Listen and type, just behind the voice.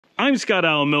I'm Scott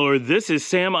Alan Miller. This is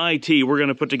Sam IT. We're going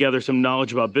to put together some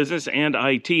knowledge about business and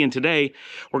IT. And today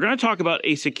we're going to talk about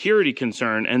a security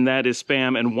concern, and that is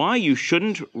spam and why you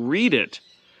shouldn't read it.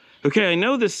 Okay, I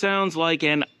know this sounds like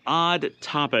an odd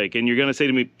topic, and you're going to say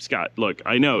to me, Scott, look,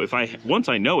 I know once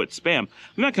I know it's spam, I'm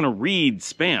not going to read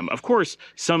spam. Of course,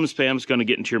 some spam is going to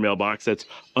get into your mailbox. That's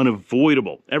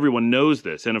unavoidable. Everyone knows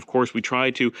this. And of course, we try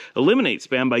to eliminate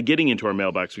spam by getting into our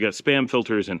mailbox. We got spam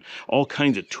filters and all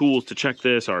kinds of tools to check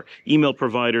this. Our email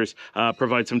providers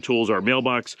provide some tools. Our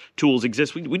mailbox tools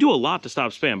exist. We do a lot to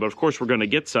stop spam, but of course, we're going to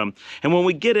get some. And when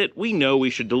we get it, we know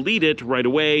we should delete it right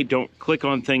away. Don't click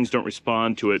on things. Don't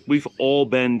respond to it. We've all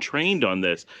been trained on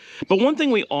this. But one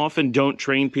thing we often don't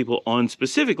train people on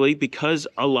specifically, because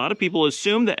a lot of people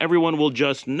assume that everyone will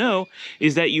just know,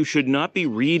 is that you should not be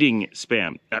reading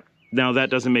spam. Now, that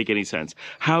doesn't make any sense.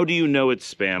 How do you know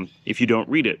it's spam if you don't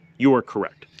read it? You are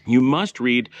correct. You must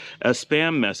read a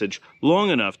spam message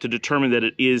long enough to determine that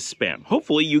it is spam.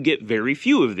 Hopefully, you get very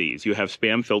few of these. You have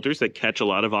spam filters that catch a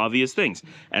lot of obvious things.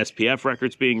 SPF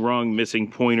records being wrong,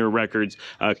 missing pointer records,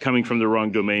 coming from the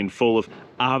wrong domain, full of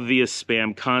obvious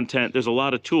spam content. There's a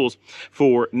lot of tools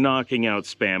for knocking out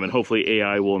spam, and hopefully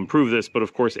AI will improve this. But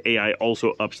of course, AI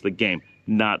also ups the game.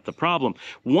 Not the problem.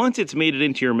 Once it's made it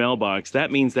into your mailbox,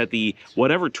 that means that the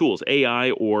whatever tools,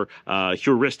 AI or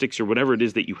heuristics or whatever it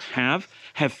is that you have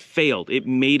failed. It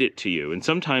made it to you. And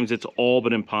sometimes it's all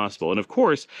but impossible. And of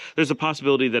course, there's a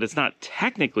possibility that it's not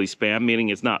technically spam, meaning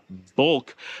it's not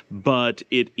bulk, but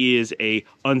it is a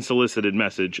unsolicited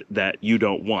message that you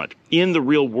don't want. In the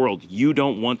real world, you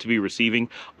don't want to be receiving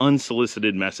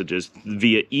unsolicited messages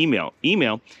via email.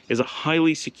 Email is a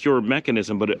highly secure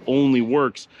mechanism, but it only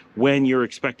works when you're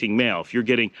expecting mail. If you're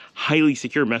getting highly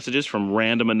secure messages from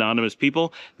random anonymous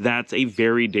people, that's a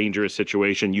very dangerous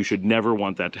situation. You should never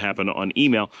want that to happen on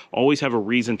email. Always have a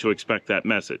reason to expect that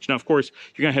message. Now, of course,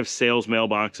 you're going to have sales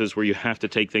mailboxes where you have to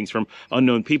take things from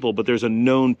unknown people, but there's a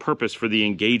known purpose for the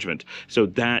engagement. So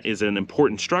that is an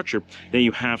important structure that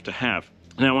you have to have.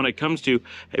 Now, when it comes to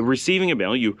receiving a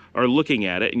mail, you are looking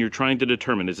at it and you're trying to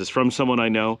determine, is this from someone I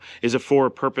know? Is it for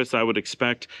a purpose I would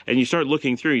expect? And you start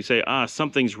looking through, you say,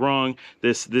 something's wrong.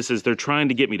 They're trying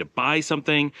to get me to buy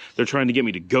something. They're trying to get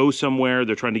me to go somewhere.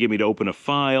 They're trying to get me to open a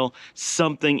file.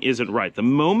 Something isn't right. The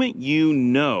moment you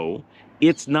know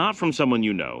it's not from someone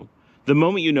you know, the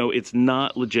moment you know it's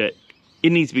not legit,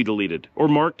 it needs to be deleted or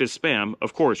marked as spam,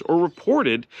 of course, or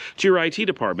reported to your IT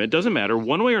department. It doesn't matter.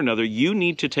 One way or another, you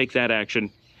need to take that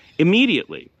action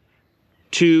immediately.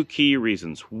 Two key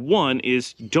reasons. One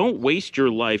is don't waste your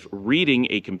life reading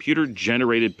a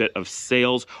computer-generated bit of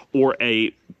sales or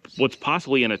what's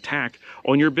possibly an attack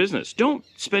on your business. Don't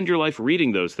spend your life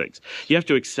reading those things. You have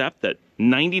to accept that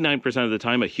 99% of the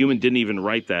time a human didn't even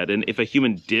write that. And if a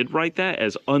human did write that,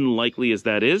 as unlikely as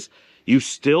that is, you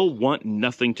still want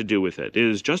nothing to do with it. It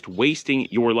is just wasting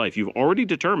your life. You've already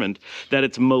determined that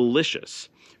it's malicious,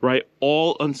 right?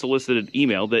 All unsolicited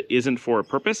email that isn't for a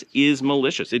purpose is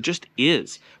malicious. It just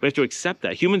is. We have to accept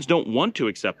that. Humans don't want to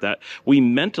accept that. We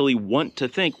mentally want to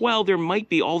think, well, there might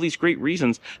be all these great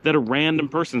reasons that a random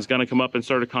person's going to come up and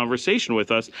start a conversation with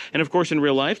us. And of course, in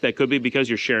real life, that could be because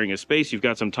you're sharing a space. You've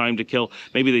got some time to kill.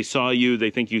 Maybe they saw you.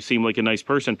 They think you seem like a nice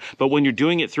person. But when you're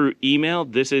doing it through email,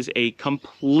 this is a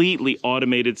completely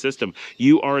automated system.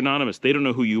 You are anonymous. They don't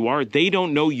know who you are. They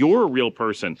don't know you're a real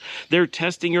person. They're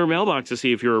testing your mailbox to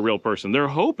see if you're a real person. They're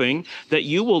hoping that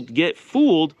you will get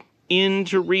fooled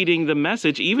into reading the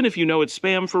message, even if you know it's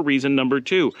spam, for reason number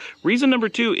two. Reason number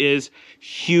two is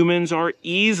humans are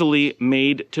easily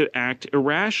made to act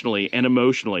irrationally and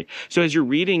emotionally. So as you're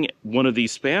reading one of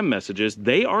these spam messages,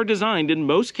 they are designed in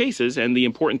most cases, and the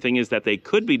important thing is that they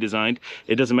could be designed.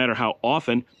 It doesn't matter how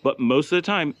often, but most of the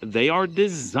time, they are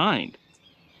designed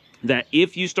that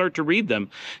if you start to read them,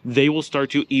 they will start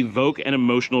to evoke an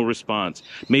emotional response.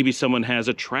 Maybe someone has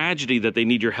a tragedy that they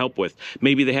need your help with.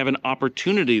 Maybe they have an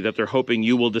opportunity that they're hoping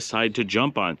you will decide to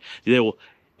jump on. They will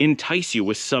entice you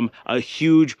with a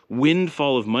huge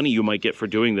windfall of money you might get for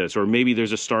doing this. Or maybe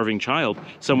there's a starving child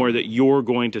somewhere that you're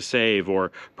going to save.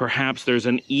 Or perhaps there's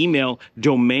an email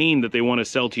domain that they want to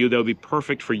sell to you that would be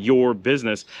perfect for your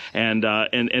business. And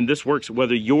this works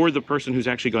whether you're the person who's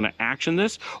actually going to action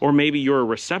this, or maybe you're a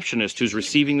receptionist who's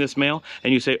receiving this mail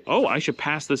and you say, oh, I should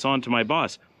pass this on to my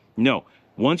boss. No.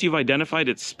 Once you've identified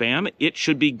it's spam, it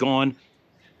should be gone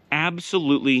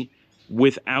absolutely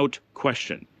without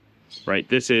question. Right?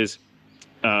 This is,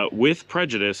 with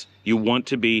prejudice, you want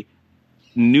to be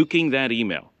nuking that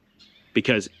email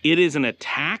because it is an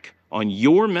attack on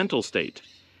your mental state.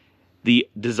 The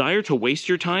desire to waste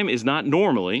your time is not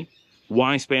normally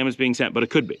why spam is being sent, but it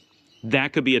could be.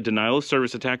 that could be a denial of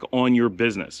service attack on your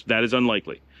business. That is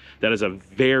unlikely. That is a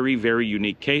very, very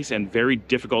unique case and very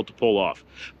difficult to pull off.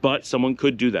 But someone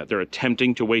could do that. They're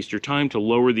attempting to waste your time to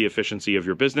lower the efficiency of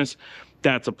your business.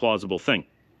 That's a plausible thing.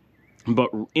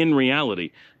 But in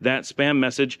reality, that spam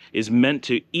message is meant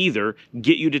to either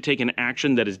get you to take an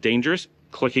action that is dangerous,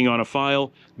 clicking on a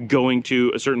file, going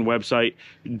to a certain website,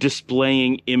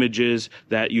 displaying images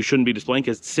that you shouldn't be displaying,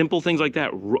 because simple things like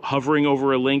that, hovering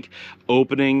over a link,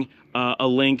 opening a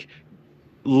link,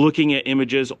 looking at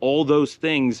images, all those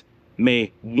things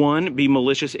may, one, be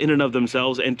malicious in and of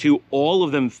themselves, and two, all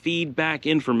of them feed back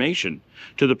information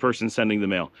to the person sending the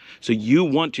mail. So you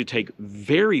want to take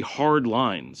very hard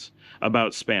lines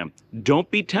about spam. Don't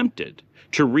be tempted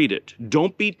to read it.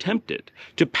 Don't be tempted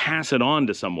to pass it on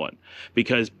to someone,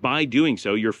 because by doing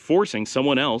so, you're forcing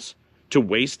someone else to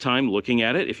waste time looking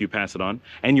at it if you pass it on,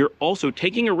 and you're also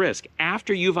taking a risk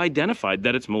after you've identified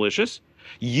that it's malicious.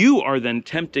 You are then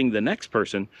tempting the next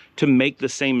person to make the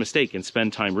same mistake and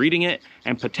spend time reading it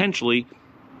and potentially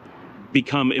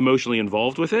become emotionally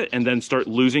involved with it and then start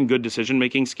losing good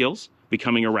decision-making skills,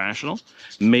 becoming irrational,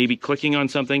 maybe clicking on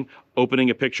something, opening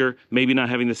a picture, maybe not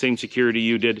having the same security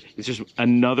you did. It's just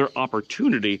another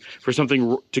opportunity for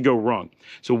something to go wrong.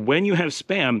 So when you have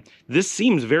spam, this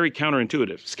seems very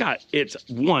counterintuitive. Scott, it's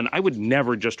one, I would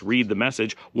never just read the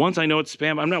message. Once I know it's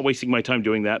spam, I'm not wasting my time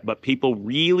doing that, but people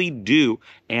really do,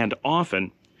 and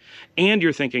often. And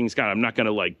you're thinking, Scott, I'm not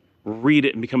gonna like read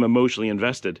it and become emotionally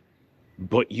invested.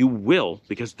 But you will,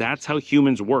 because that's how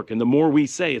humans work. And the more we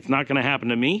say it's not going to happen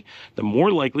to me, the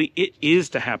more likely it is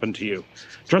to happen to you.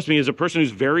 Trust me, as a person who's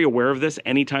very aware of this,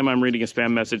 anytime I'm reading a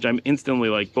spam message, I'm instantly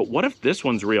like, but what if this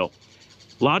one's real?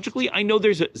 Logically, I know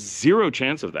there's a zero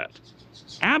chance of that.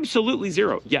 Absolutely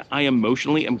zero. Yeah, I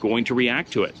emotionally am going to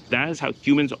react to it. That is how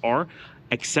humans are.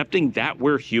 Accepting that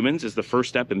we're humans is the first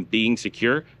step in being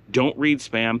secure. Don't read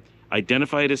spam.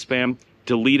 Identify it as spam.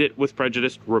 Delete it with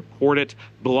prejudice, report it,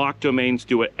 block domains,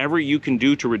 do whatever you can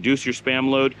do to reduce your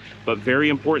spam load. But very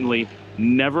importantly,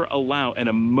 never allow an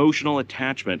emotional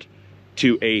attachment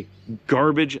to a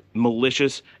garbage,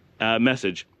 malicious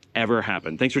message ever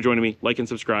happen. Thanks for joining me. Like and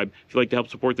subscribe. If you'd like to help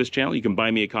support this channel, you can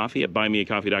buy me a coffee at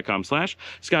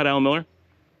buymeacoffee.com/Scott Alan Miller.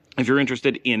 If you're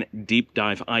interested in deep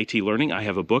dive IT learning, I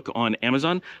have a book on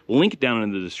Amazon. Link down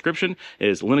in the description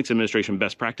is Linux Administration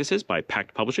Best Practices by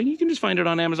Pact Publishing. You can just find it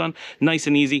on Amazon, nice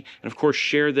and easy. And of course,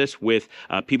 share this with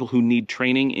people who need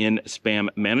training in spam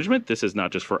management. This is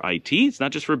not just for IT. It's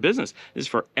not just for business. This is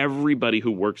for everybody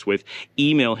who works with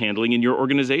email handling in your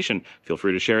organization. Feel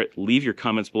free to share it. Leave your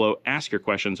comments below. Ask your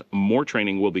questions. More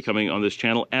training will be coming on this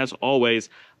channel. As always,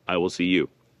 I will see you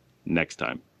next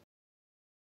time.